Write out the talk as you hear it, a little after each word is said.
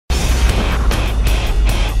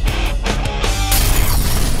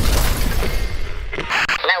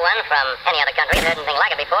any other country has heard anything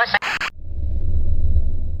like it before. So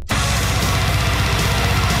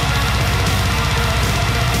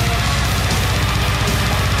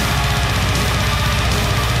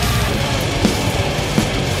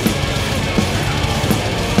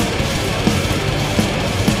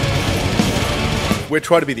we're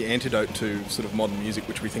trying to be the antidote to sort of modern music,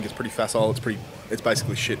 which we think is pretty facile. It's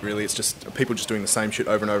basically shit, really. It's just people just doing the same shit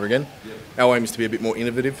over and over again. Yep. Our aim is to be a bit more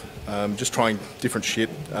innovative, just trying different shit.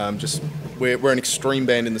 We're an extreme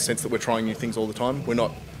band in the sense that we're trying new things all the time. We're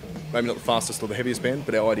not maybe not the fastest or the heaviest band,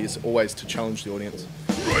 but our idea is always to challenge the audience.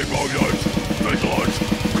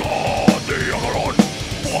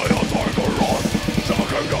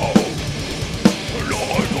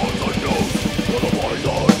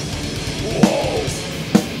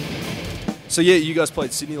 So yeah, you guys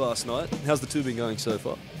played Sydney last night. How's the tour been going so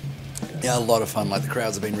far? Yeah, a lot of fun. Like the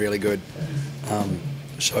crowds have been really good.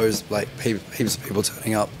 Shows, like heaps of people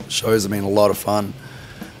turning up. Shows have been a lot of fun.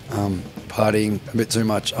 Partying a bit too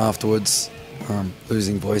much afterwards.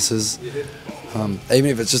 Losing voices. Even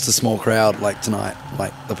if it's just a small crowd like tonight,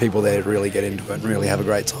 like the people there really get into it and really have a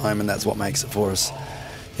great time, and that's what makes it for us.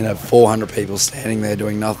 You know, 400 people standing there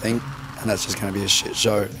doing nothing, and that's just going to be a shit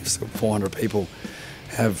show. If 400 people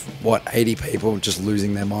have, 80 people just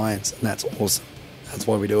losing their minds, and that's awesome. That's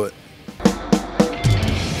why we do it.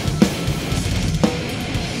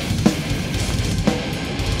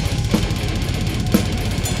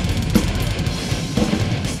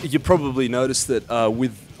 You probably noticed that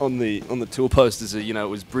on the tour posters, it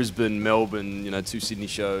was Brisbane, Melbourne, 2 Sydney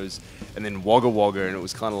shows, and then Wagga Wagga, and it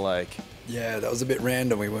was kind of like... Yeah, that was a bit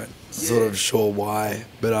random. We weren't sort of sure why,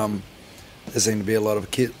 but there seemed to be a lot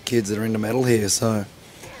of kids that are into metal here, so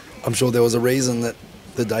I'm sure there was a reason that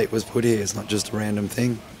the date was put here. It's not just a random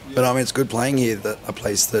thing. But I mean, it's good playing here, a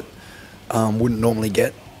place that wouldn't normally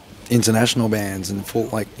get international bands and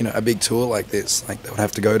a big tour like this. Like they would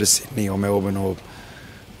have to go to Sydney or Melbourne or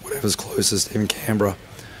whatever's closest, even Canberra.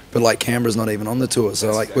 But like Canberra's not even on the tour,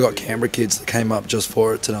 so like we got Canberra kids that came up just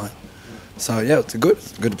for it tonight. So yeah, it's good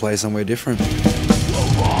to play somewhere different.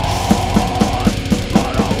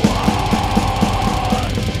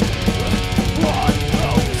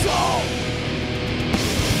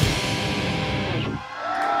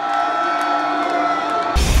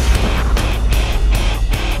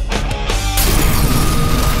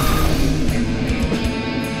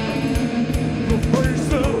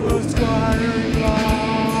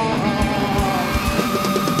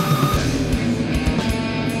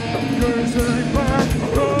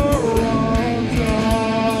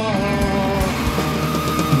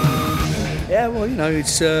 Yeah, well,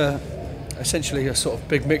 it's essentially a sort of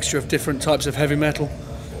big mixture of different types of heavy metal.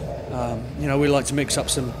 We like to mix up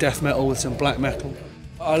some death metal with some black metal.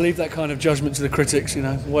 I leave that kind of judgment to the critics,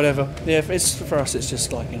 whatever. Yeah, for us, it's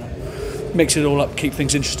just like, mix it all up, keep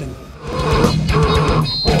things interesting.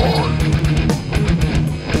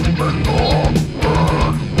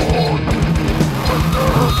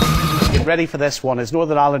 Get ready for this one. Is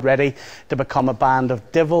Northern Ireland ready to become a band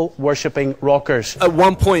of devil-worshipping rockers? At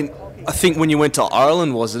one point, I think when you went to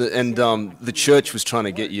Ireland, was it, and the church was trying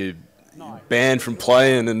to get you banned from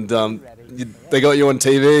playing, and they got you on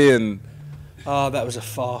TV, and... Oh, that was a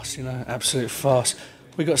farce, absolute farce.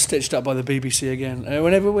 We got stitched up by the BBC again.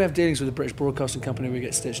 Whenever we have dealings with the British Broadcasting Company, we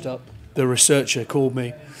get stitched up. The researcher called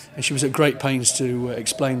me, and she was at great pains to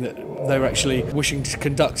explain that they were actually wishing to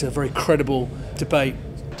conduct a very credible debate.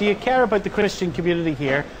 Do you care about the Christian community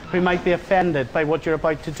here who might be offended by what you're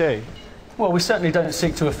about to do? Well, we certainly don't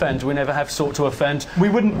seek to offend. We never have sought to offend. We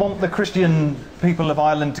wouldn't want the Christian people of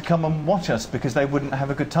Ireland to come and watch us because they wouldn't have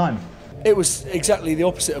a good time. It was exactly the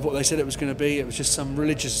opposite of what they said it was going to be. It was just some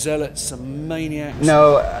religious zealots, some maniacs.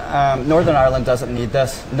 No, Northern Ireland doesn't need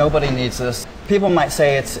this. Nobody needs this. People might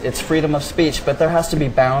say it's freedom of speech, but there has to be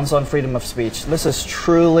bounds on freedom of speech. This is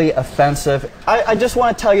truly offensive. I just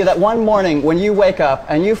want to tell you that one morning when you wake up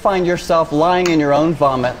and you find yourself lying in your own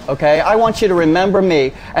vomit, okay, I want you to remember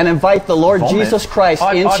me and invite the Lord Jesus Christ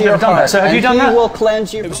into your heart. So have you done that? He will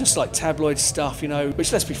cleanse you. It was just like tabloid stuff,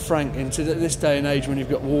 which, let's be frank, into this day and age when you've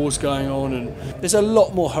got wars going on, and there's a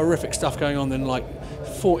lot more horrific stuff going on than like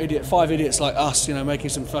 5 idiots like us, making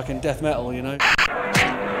some fucking death metal, The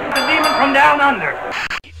demon from down under.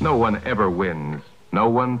 No one ever wins. No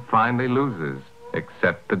one finally loses,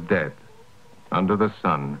 except the dead. Under the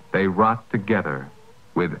sun, they rot together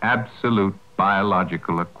with absolute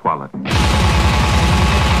biological equality.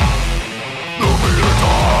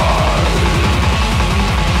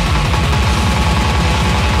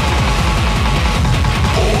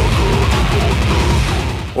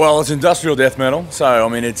 Well, it's industrial death metal, so I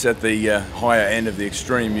mean it's at the higher end of the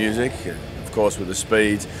extreme music. Of of course, with the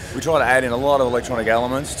speeds. We try to add in a lot of electronic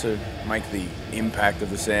elements to make the impact of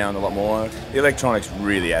the sound a lot more. The electronics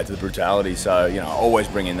really add to the brutality, so, you know, always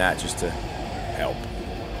bring in that just to help.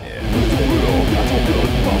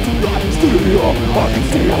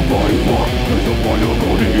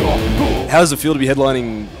 How does it feel to be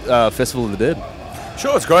headlining Festival of the Dead?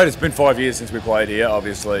 Sure, it's great. It's been 5 years since we played here.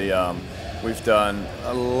 Obviously, we've done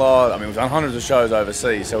a lot. I mean, we've done hundreds of shows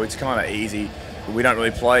overseas, so it's kind of easy. We don't really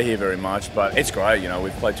play here very much, but it's great. You know,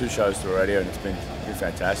 we've played 2 shows through already, and it's been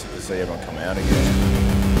fantastic to see everyone come out again.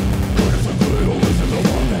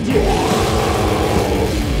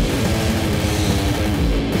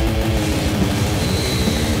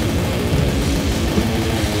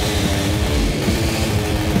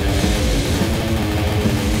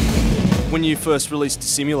 When you first released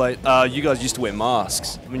Simulate, you guys used to wear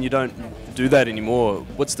masks. I mean, you don't do that anymore.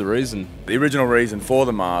 What's the reason? The original reason for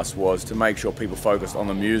the mask was to make sure people focused on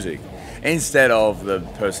the music instead of the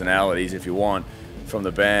personalities, if you want, from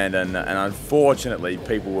the band. And unfortunately,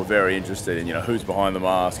 people were very interested in, you know, who's behind the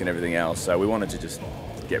mask and everything else. So we wanted to just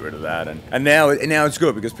get rid of that. And now it's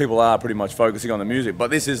good because people are pretty much focusing on the music.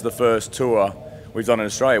 But this is the first tour we've done in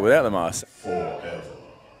Australia without the mask.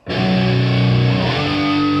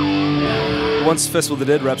 Once Festival of the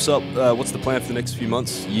Dead wraps up, what's the plan for the next few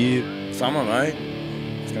months, year? Summer, mate.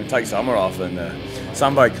 It's going to take summer off and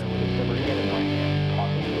sunbake.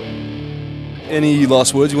 Any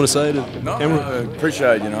last words you want to say to No, camera? I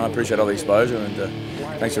appreciate all the exposure and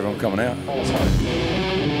thanks everyone for coming out.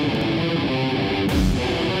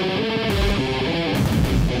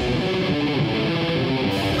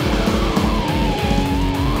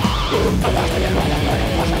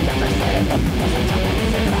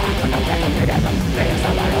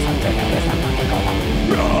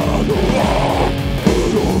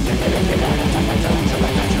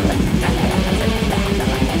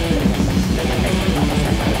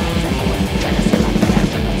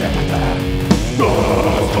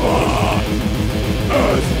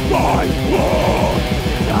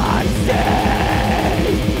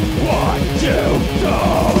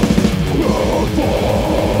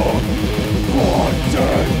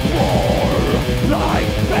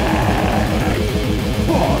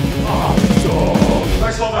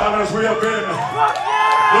 Thanks a lot for having us. We have been the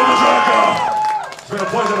Berzerker. It's been a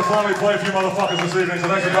pleasure to finally play a few motherfuckers this evening, so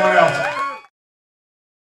thanks for coming out.